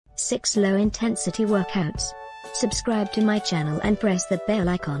6 low-intensity workouts. Subscribe to my channel and press the bell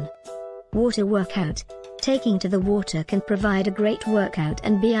icon. Water workout. Taking to the water can provide a great workout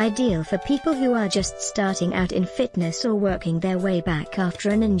and be ideal for people who are just starting out in fitness or working their way back after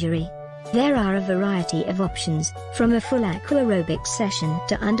an injury. There are a variety of options, from a full aquarobic session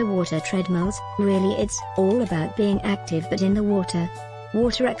to underwater treadmills. Really, it's all about being active but in the water.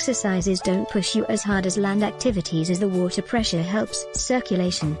 Water exercises don't push you as hard as land activities, as the water pressure helps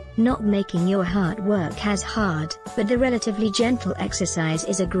circulation, not making your heart work as hard, but the relatively gentle exercise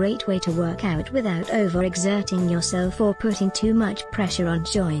is a great way to work out without overexerting yourself or putting too much pressure on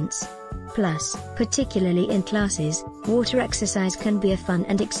joints. Plus, particularly in classes, water exercise can be a fun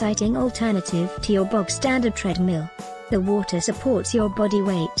and exciting alternative to your bog-standard treadmill. The water supports your body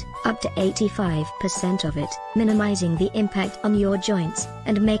weight, up to 85% of it, minimizing the impact on your joints,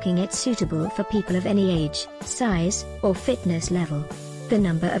 and making it suitable for people of any age, size, or fitness level. The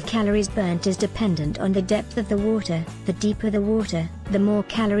number of calories burnt is dependent on the depth of the water. The deeper the water, the more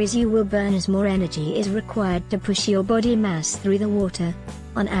calories you will burn, as more energy is required to push your body mass through the water.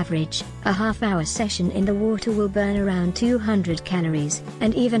 On average, a half-hour session in the water will burn around 200 calories,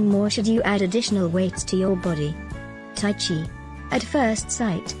 and even more should you add additional weights to your body. Tai Chi. At first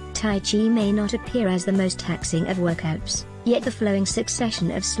sight, Tai Chi may not appear as the most taxing of workouts, yet the flowing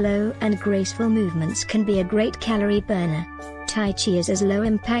succession of slow and graceful movements can be a great calorie burner. Tai Chi is as low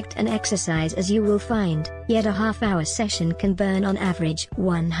impact an exercise as you will find, yet a half-hour session can burn on average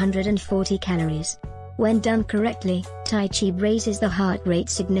 140 calories. When done correctly, Tai Chi raises the heart rate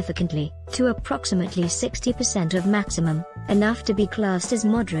significantly, to approximately 60% of maximum, enough to be classed as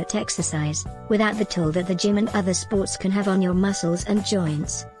moderate exercise, without the toll that the gym and other sports can have on your muscles and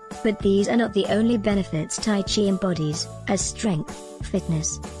joints. But these are not the only benefits Tai Chi embodies, as strength,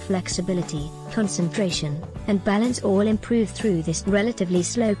 fitness, flexibility, concentration, and balance all improve through this relatively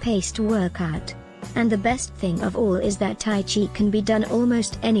slow-paced workout. And the best thing of all is that Tai Chi can be done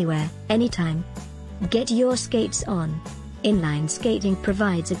almost anywhere, anytime. Get your skates on. Inline skating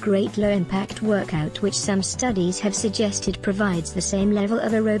provides a great low-impact workout which some studies have suggested provides the same level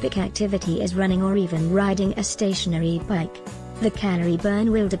of aerobic activity as running or even riding a stationary bike. The calorie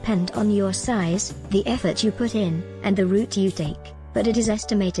burn will depend on your size, the effort you put in, and the route you take, but it is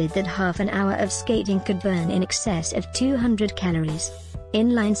estimated that half an hour of skating could burn in excess of 200 calories.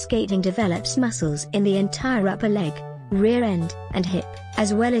 Inline skating develops muscles in the entire upper leg, rear end, and hip,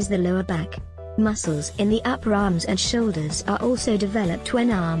 as well as the lower back. Muscles in the upper arms and shoulders are also developed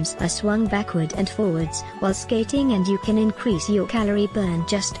when arms are swung backward and forwards while skating, and you can increase your calorie burn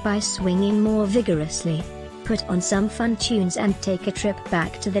just by swinging more vigorously. Put on some fun tunes and take a trip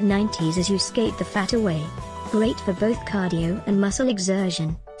back to the 90s as you skate the fat away. Great for both cardio and muscle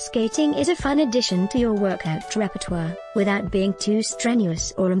exertion, skating is a fun addition to your workout repertoire, without being too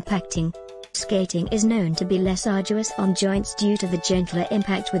strenuous or impacting. Skating is known to be less arduous on joints due to the gentler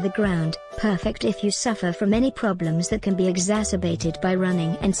impact with the ground, perfect if you suffer from any problems that can be exacerbated by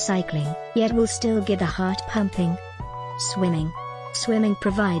running and cycling, yet will still get the heart pumping. Swimming. Swimming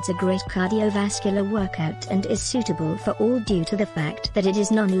provides a great cardiovascular workout and is suitable for all due to the fact that it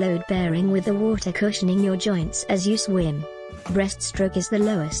is non-load bearing, with the water cushioning your joints as you swim. Breaststroke is the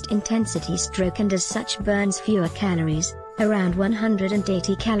lowest intensity stroke and as such burns fewer calories, around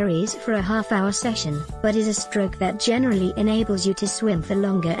 180 calories for a half-hour session, but is a stroke that generally enables you to swim for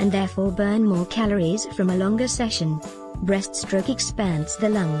longer and therefore burn more calories from a longer session. Breaststroke expands the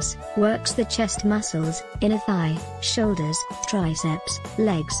lungs, works the chest muscles, inner thigh, shoulders, triceps,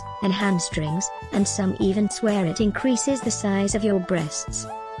 legs, and hamstrings, and some even swear it increases the size of your breasts.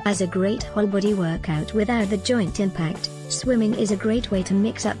 As a great whole-body workout without the joint impact, swimming is a great way to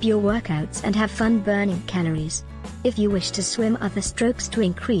mix up your workouts and have fun burning calories. If you wish to swim other strokes to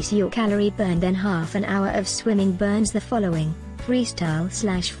increase your calorie burn, then half an hour of swimming burns the following: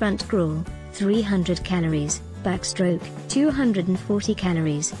 freestyle/front crawl, 300 calories, backstroke, 240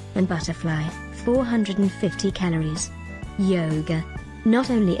 calories, and butterfly, 450 calories. Yoga.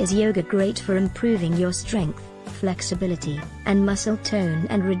 Not only is yoga great for improving your strength, flexibility, and muscle tone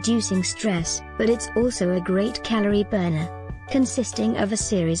and reducing stress, but it's also a great calorie burner. Consisting of a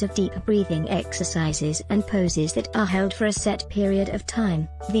series of deep breathing exercises and poses that are held for a set period of time,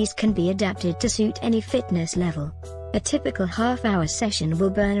 these can be adapted to suit any fitness level. A typical half-hour session will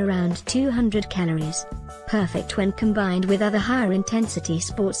burn around 200 calories. Perfect when combined with other higher intensity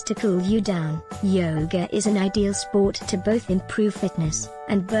sports to cool you down. Yoga is an ideal sport to both improve fitness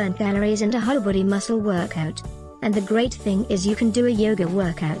and burn calories in a whole body muscle workout. And the great thing is you can do a yoga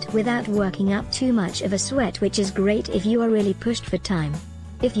workout without working up too much of a sweat, which is great if you are really pushed for time.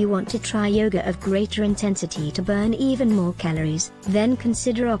 If you want to try yoga of greater intensity to burn even more calories, then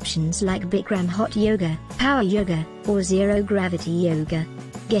consider options like Bikram hot yoga, power yoga, or zero gravity yoga.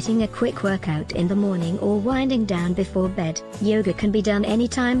 Getting a quick workout in the morning or winding down before bed, yoga can be done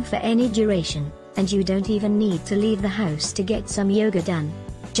anytime for any duration, and you don't even need to leave the house to get some yoga done.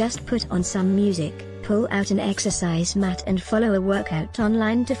 Just put on some music, pull out an exercise mat and follow a workout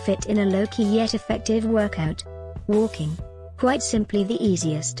online to fit in a low-key yet effective workout. Walking. Quite simply, the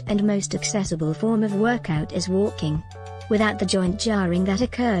easiest and most accessible form of workout is walking. Without the joint jarring that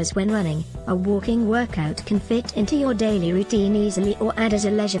occurs when running, a walking workout can fit into your daily routine easily or add as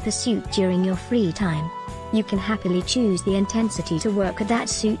a leisure pursuit during your free time. You can happily choose the intensity to work that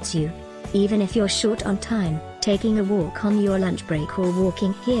suits you. Even if you're short on time, taking a walk on your lunch break or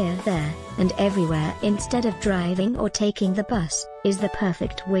walking here, there, and everywhere instead of driving or taking the bus, is the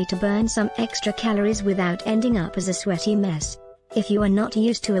perfect way to burn some extra calories without ending up as a sweaty mess. If you are not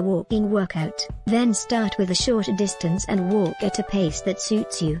used to a walking workout, then start with a shorter distance and walk at a pace that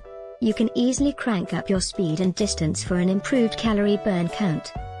suits you. You can easily crank up your speed and distance for an improved calorie burn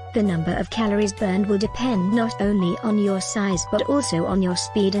count. The number of calories burned will depend not only on your size but also on your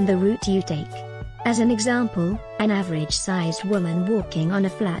speed and the route you take. As an example, an average-sized woman walking on a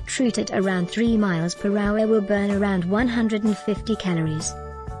flat route at around 3 miles per hour will burn around 150 calories.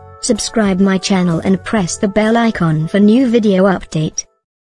 Subscribe my channel and press the bell icon for new video update.